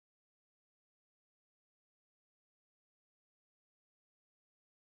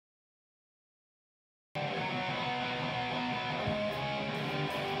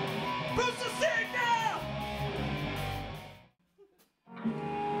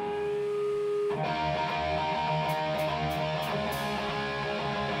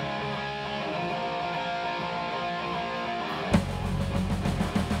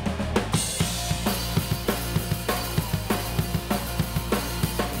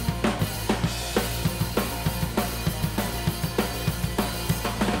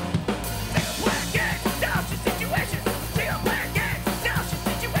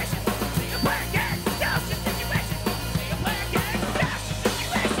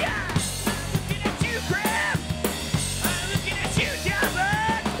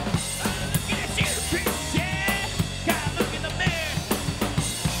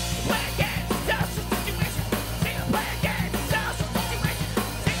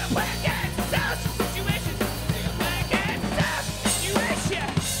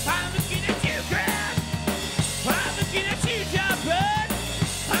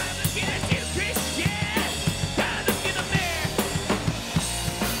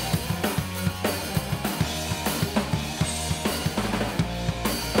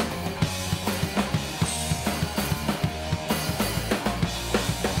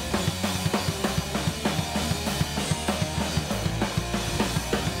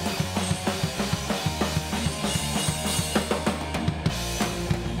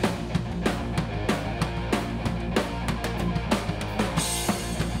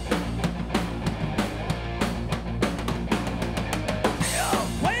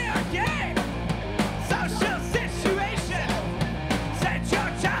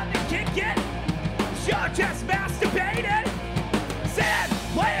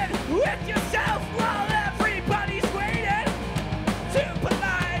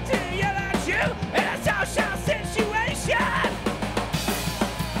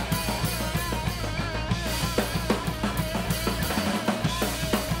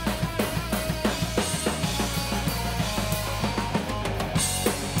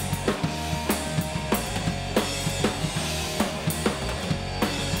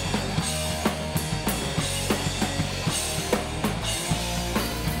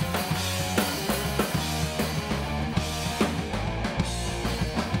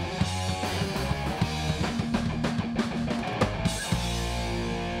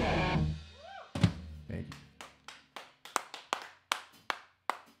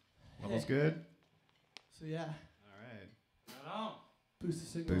Good? So yeah. All right. Right on. Boost the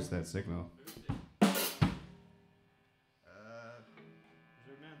signal. Boost that signal. Boost it.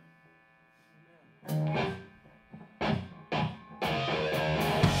 Reserve man.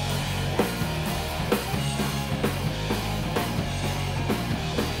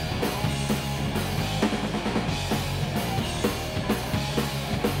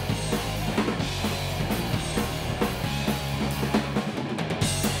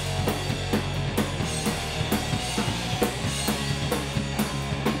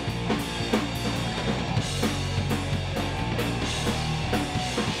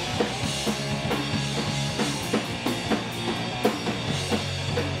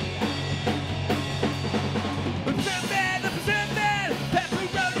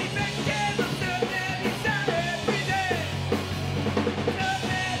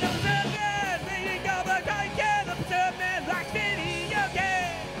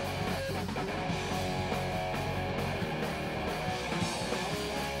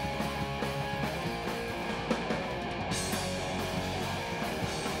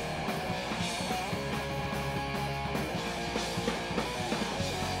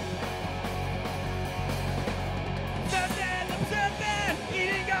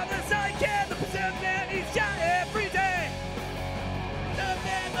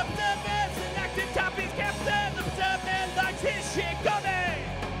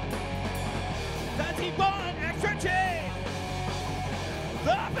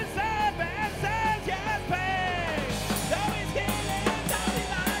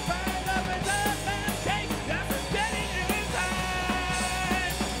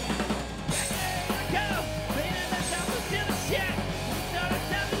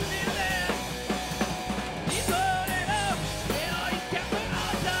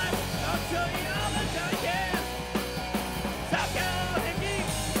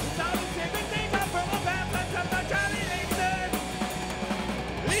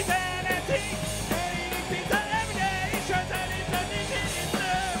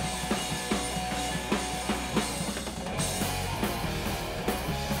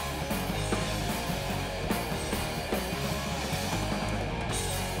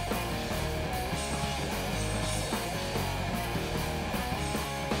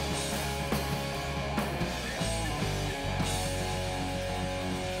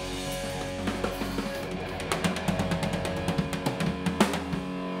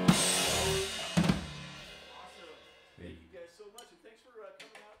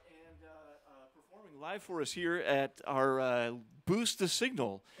 live for us here at our Boost the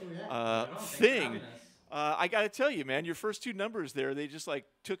Signal Thanks for thing. having us. I got to tell you, man, your first two numbers there, they just like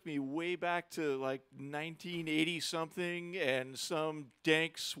took me way back to like 1980 something and some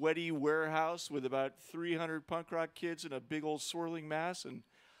dank, sweaty warehouse with about 300 punk rock kids in a big old swirling mass, and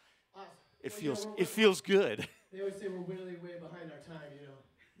it feels good. They always say we're really way behind our time, you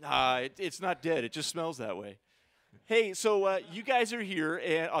know. It's not dead. It just smells that way. Hey, so you guys are here,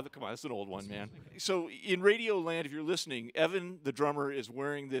 and come on, that's an old one, man. So in Radio Land, if you're listening, Evan, the drummer, is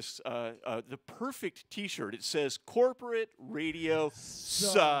wearing this the perfect T-shirt. It says "Corporate Radio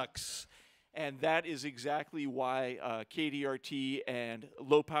Sucks," and that is exactly why KDRT and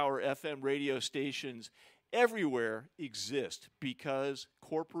low-power FM radio stations everywhere exist, because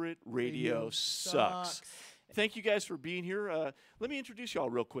corporate radio sucks. Thank you guys for being here. Let me introduce y'all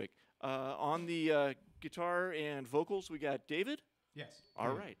real quick. On the guitar and vocals, we got David. Yes. All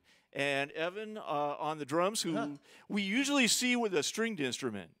right. And Evan on the drums, who we usually see with a stringed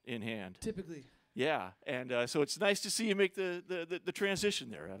instrument in hand. Typically. Yeah, and so it's nice to see you make the transition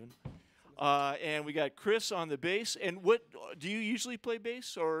there, Evan. And we got Chris on the bass. And what do you usually play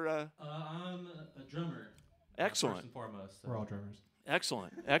bass or? I'm a drummer. Excellent. First and foremost. So. We're all drummers.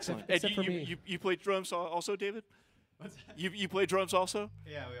 Excellent, excellent. Except and for me. you play drums also, David? What's that? You play drums also?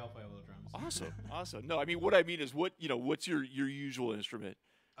 Yeah, we all play a little drums. Awesome, awesome. No, I mean what I mean is what's your usual instrument?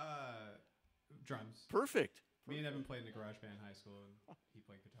 Drums. Perfect. Me and Evan played in the garage band in high school, and he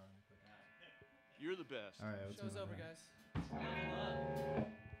played guitar. And I played bass. You're the best. All right, let's Show's move over, on. guys.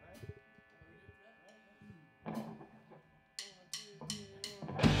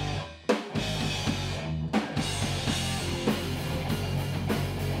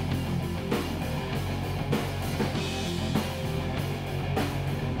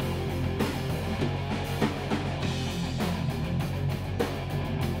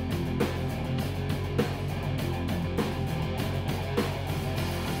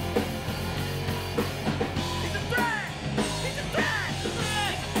 He's a threat! He's a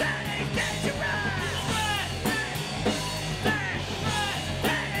threat!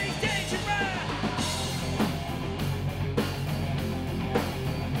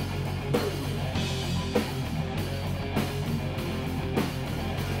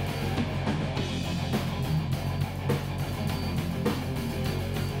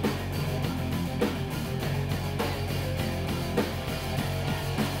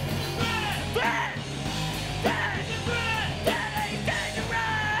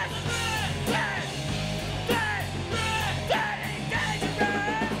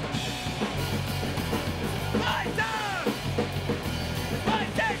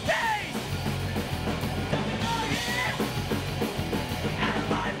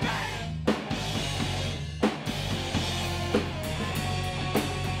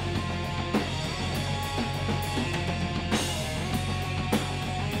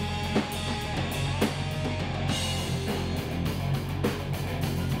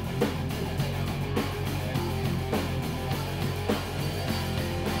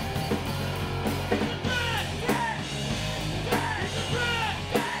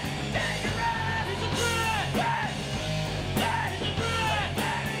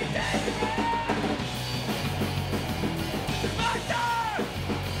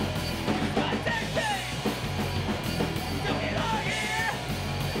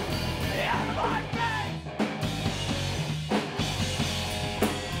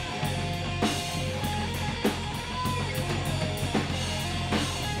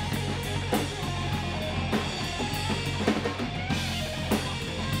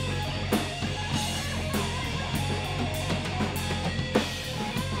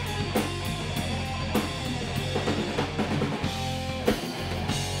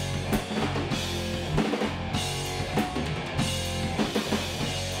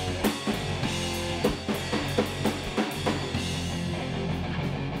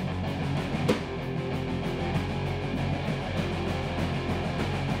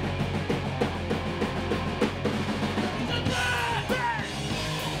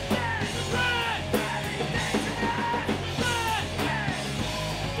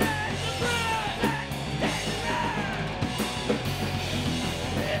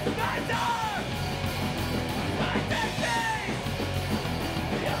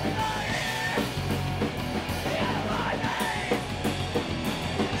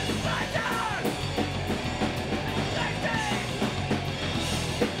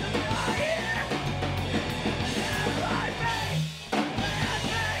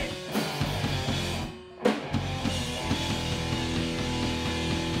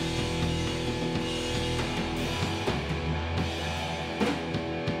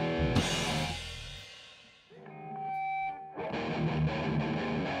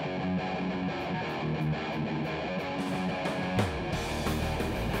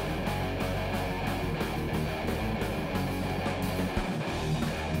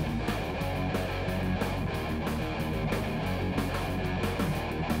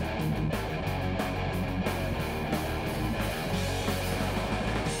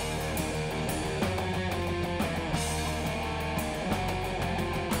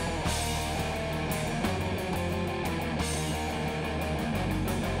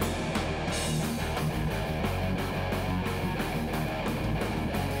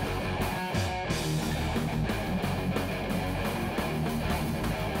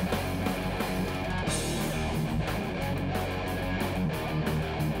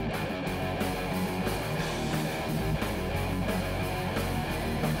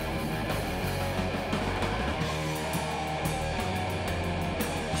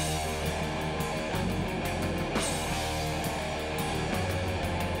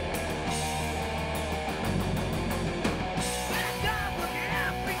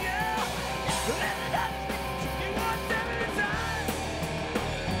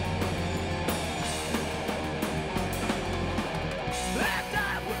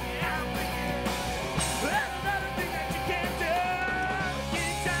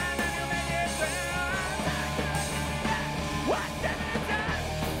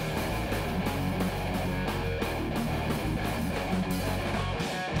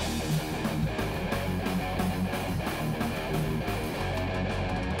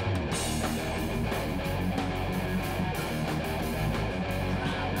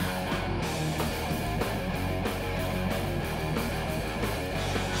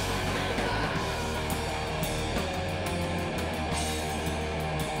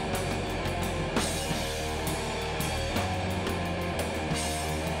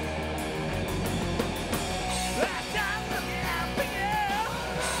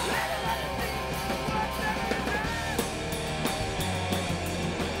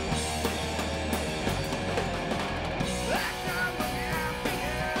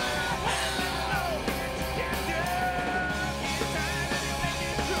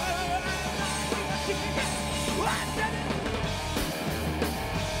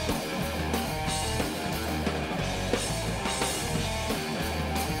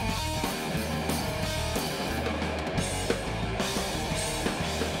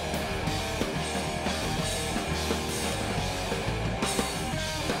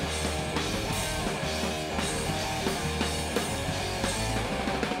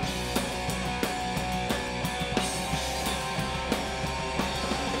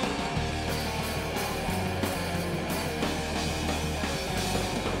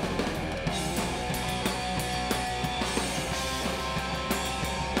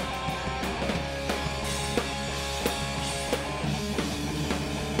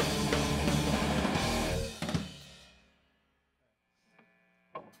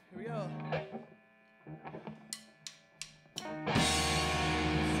 we go.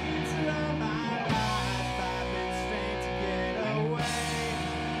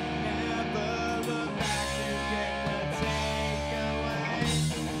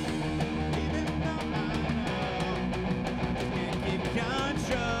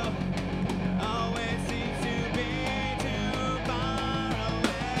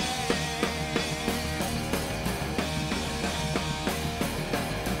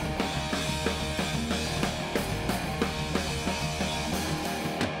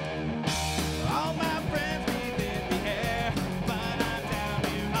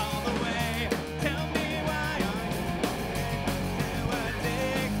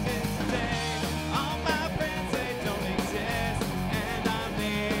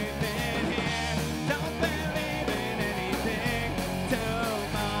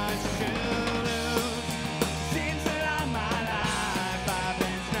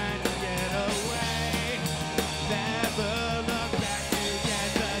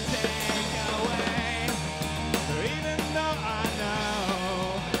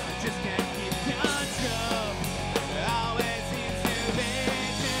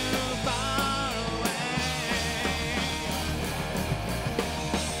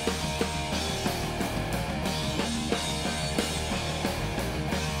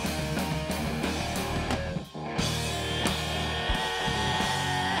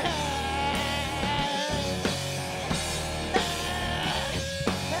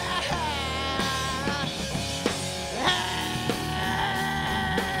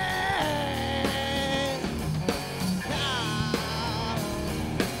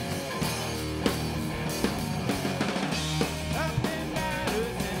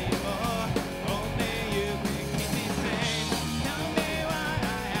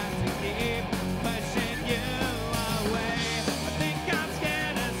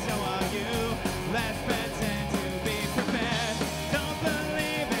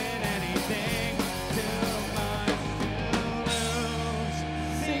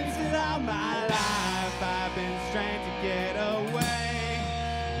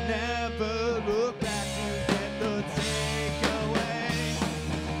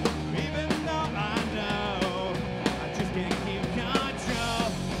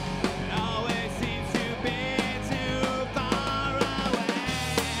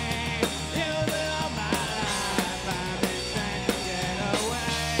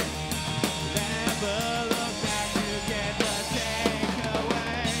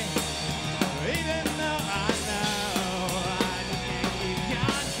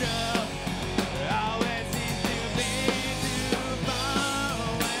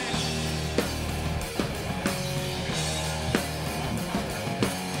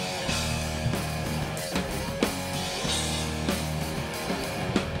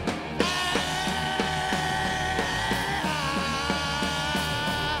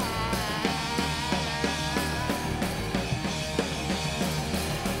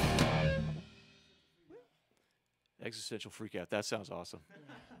 Existential Freakout. That sounds awesome.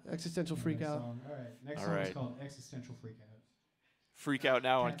 Existential freak out. All right. Next All song is right. called Existential Freakout. Freak out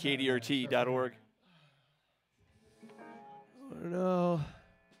now on KDRT.org. Oh no.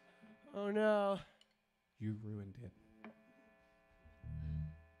 Oh no. You ruined it.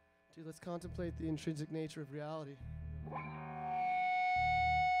 Dude, let's contemplate the intrinsic nature of reality.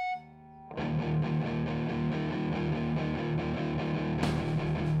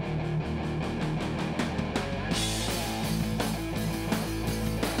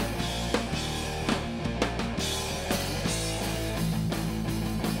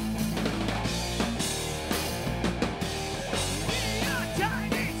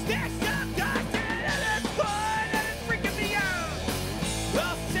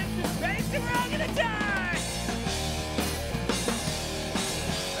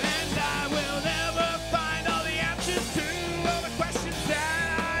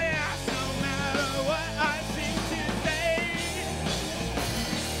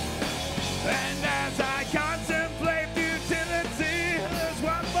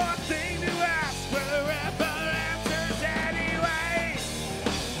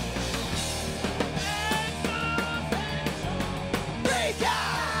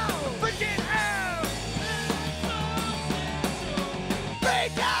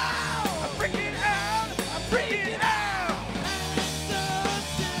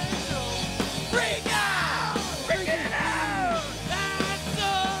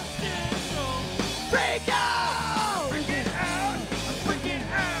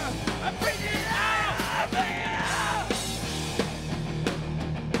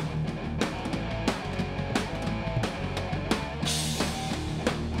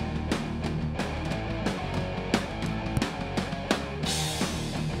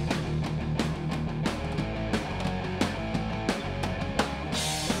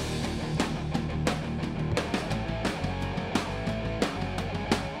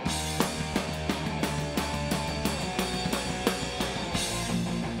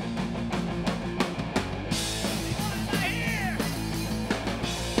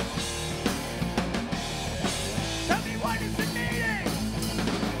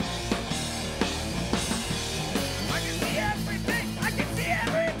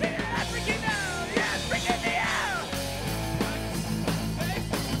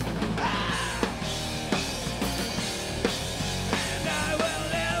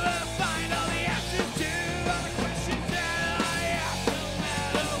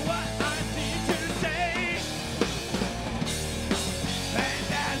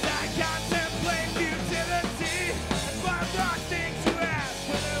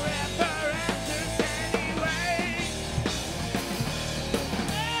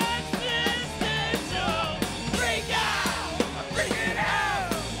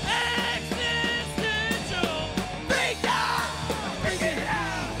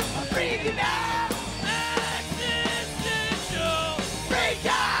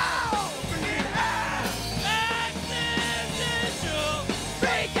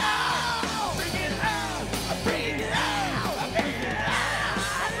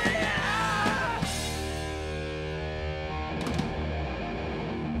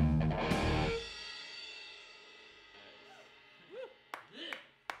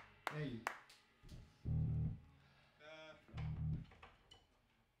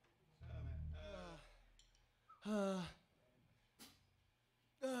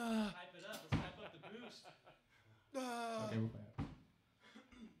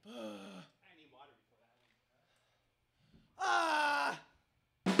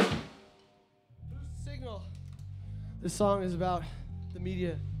 This song is about the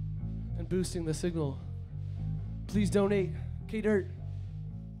media and boosting the signal. Please donate. KDRT.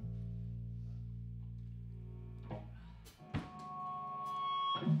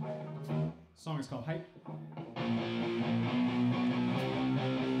 Song is called Hype.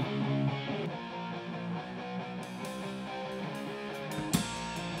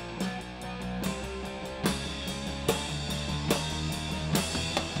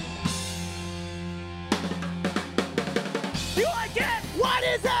 You like it? What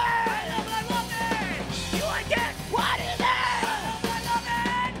is it? I love it. You like it? What is it? I love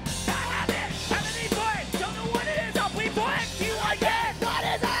it. I have it. Have a need for it. Don't know what it is. I'll bleed for it. Do you like it? What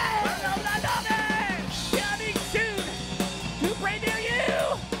is it? I love it. Coming soon to bring near you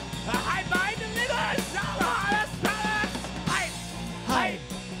a high mind delivers all the hottest products. Hype, hype,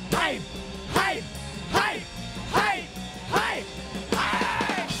 hype, hype, hype, hype, hype,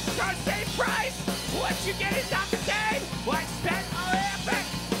 hype. Don't say price. What you get is not the same. What spent all the effort?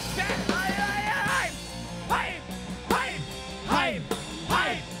 Spent all the hype, hype, hype, hype,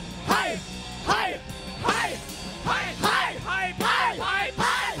 hype, hype, hype, hype, hype, hype, hype, hype,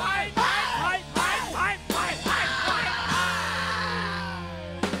 hype, hype, hype, hype, hype, hype, hype.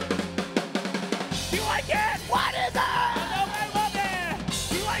 Do you like it? What is it? I love it.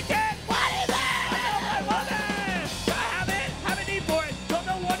 Do you like it? What is it? I love it. I have a need for it. Don't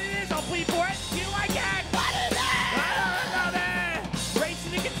know what it is. I'll plead for it. Do you like it? What is it? I love it.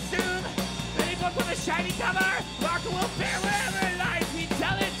 Racing to consume. Any book with a shiny cover. Marker will bear whatever lies we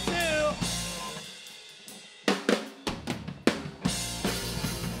tell it to.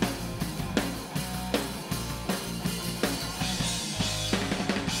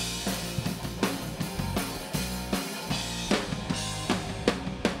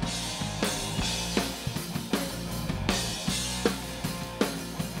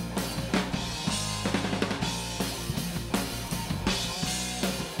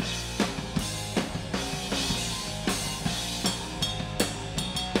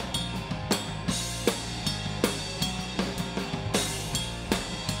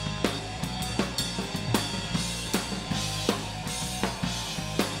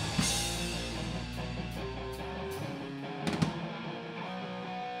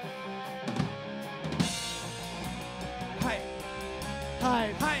 Hype,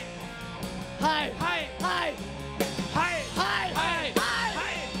 Hype. hype, Hype. hype, Hype. hype, hype, hype, hype, hype,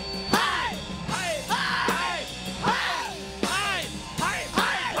 hype, hype, hype, hype, hype, hype,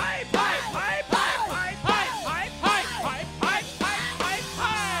 hype, hype, hype, hype, hype, hype, hype, hype,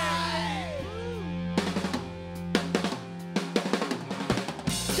 hype.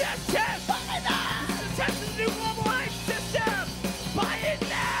 Test, test. This is a test of the new globalized system. Buy it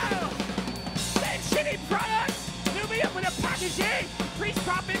now. Same shitty products. New me up with a packaging. Increase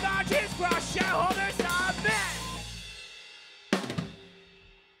profit margins for our shareholders. Amen.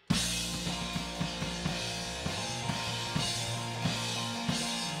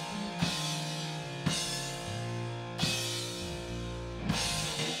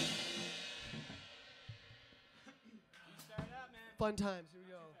 Fun times. Here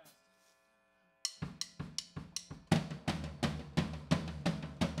we go.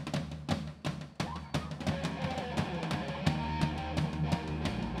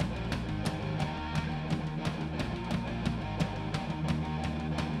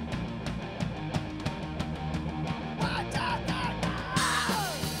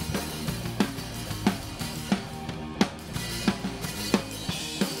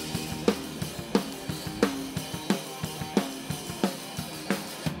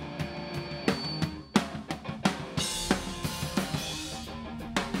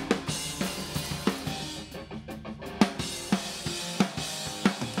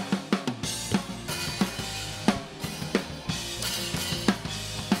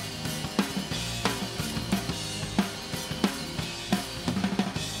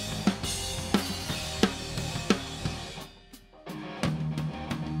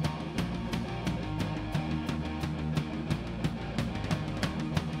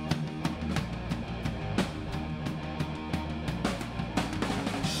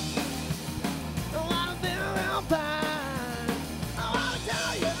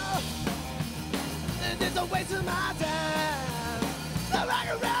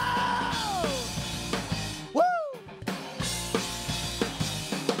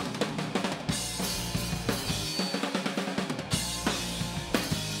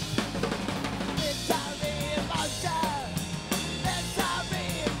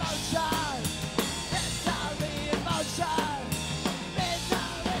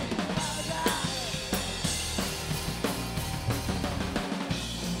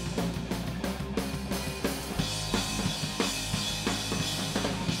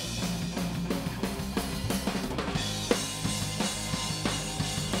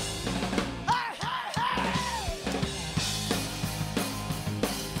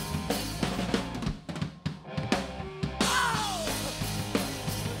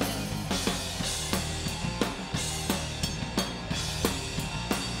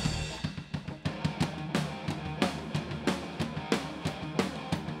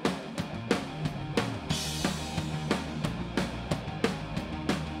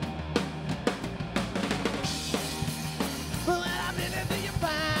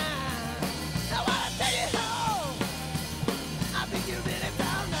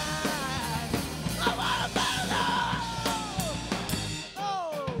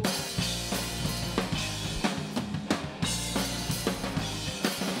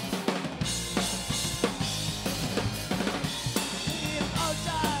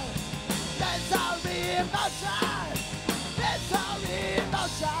 emotion. It's only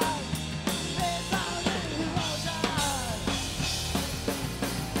emotion. It's only emotion.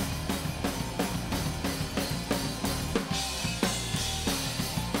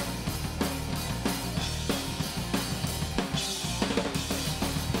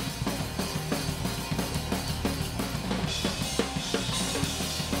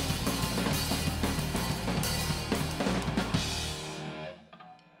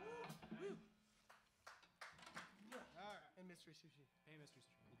 And Mystery Sushi. Hey, Mr.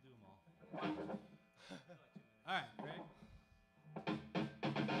 We'll do them all. All right, ready?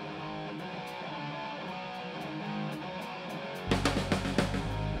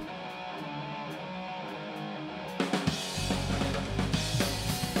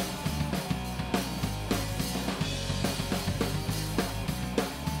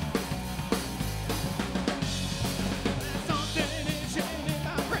 Something is in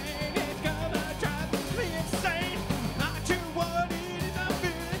my brain, it's gonna drive me insane. Not sure what it is I'm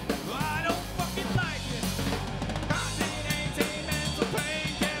feeling, I don't fucking like it. 'Cause it ain't a mental pain,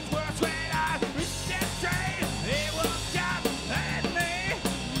 gets worse when I reach that train. It will stop at me,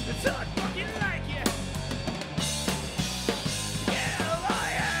 it's not fucking like it. Get out of my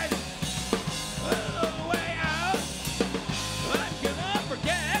head, another way out, I'm gonna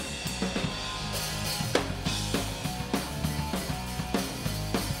forget.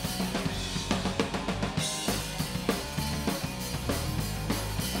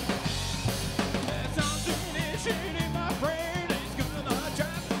 Something is in my brain, it's gonna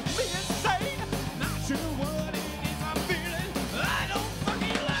drive me insane. Not sure what it is I'm feeling, I don't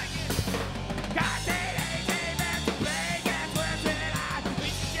fucking like it. 'Cause it ain't even to play, gets worse when I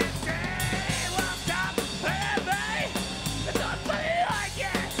reach that train. Won't stop at me, it's not fucking like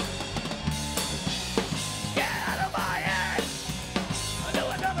it. Get out of my head, I know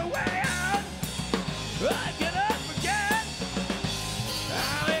another way out. I'm gonna forget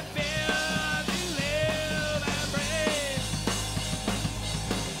how it feels to live and breathe.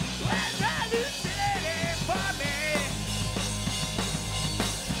 When hallucinating for me,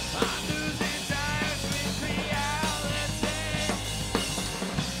 I'm losing touch with reality.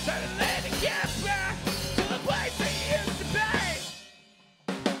 Suddenly to get back to the place we used to be.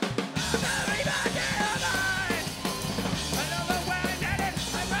 I'm gonna leave my dead mind. I know the way that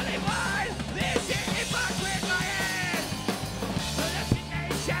I'm really blind. This shit is fucked with my head.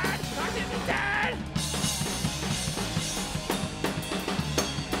 Hallucination, I'm in the dead.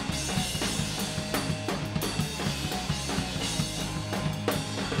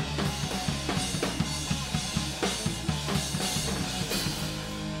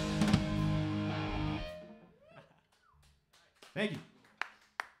 Thank you.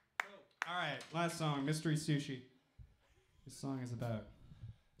 All right, last song, Mystery Sushi. This song is about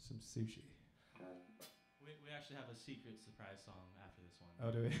some sushi. We actually have a secret surprise song after this one.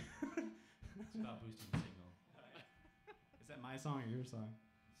 Oh, do we? It's about boosting the signal. Is that my song or your song?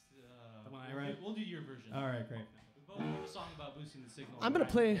 The one I we'll write? we'll do your version. All right, great. We both wrote a song about boosting the signal. I'm gonna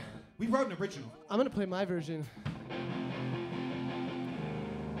play. We wrote an original. I'm gonna play my version.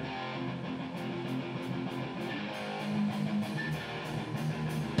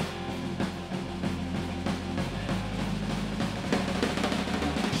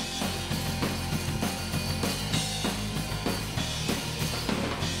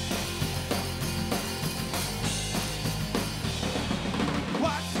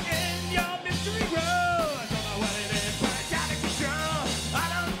 What's in your mystery room? I don't know what it is, but it's out of control. I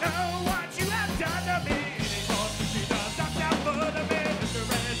don't know what you have done to me. It ain't more than she does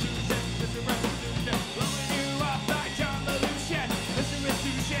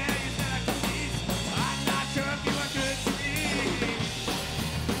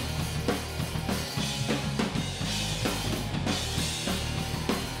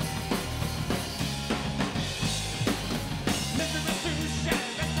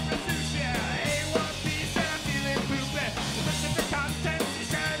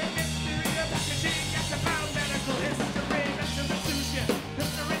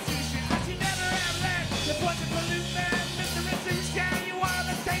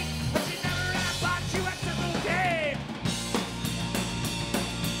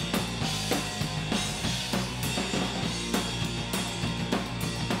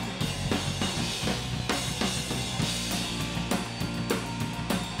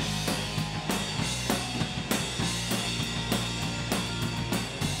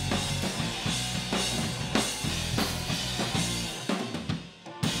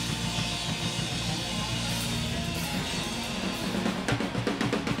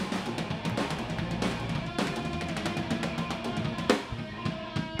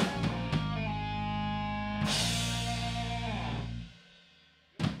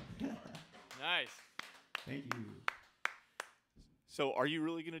So are you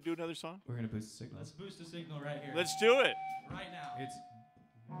really going to do another song? We're gonna boost the signal. Let's boost the signal right here. Let's do it. right now. It's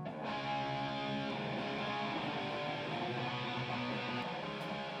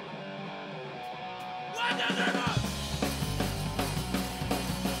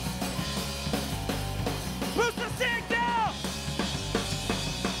Boost the signal!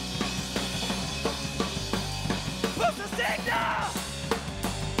 Boost the signal!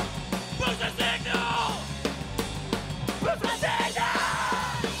 Boost the signal! Boost the signal!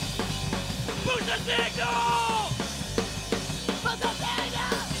 Boost the signal! Boost the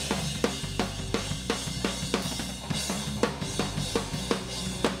signal!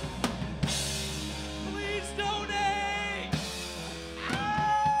 Please donate!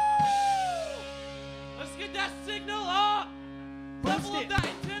 Let's get that signal up! Level up that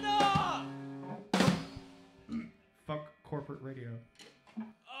antenna! fuck corporate radio.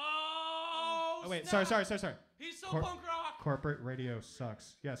 Oh, Oh wait, snap. sorry. He's so Cor- punk rock! Corporate radio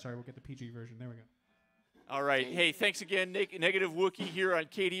sucks. Yeah, sorry, we'll get the PG version. There we go. All right. Hey, thanks again, Negative Wookie here on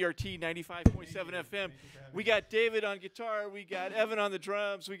KDRT 95.7 FM. We got David on guitar. We got Evan on the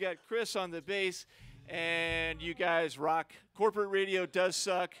drums. We got Chris on the bass. And you guys rock. Corporate radio does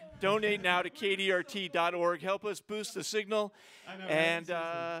suck. Donate now to KDRT.org. Help us boost the signal. I know, right? And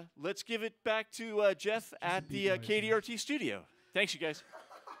Seriously. let's give it back to Jeff at the KDRT studio. Thanks, you guys.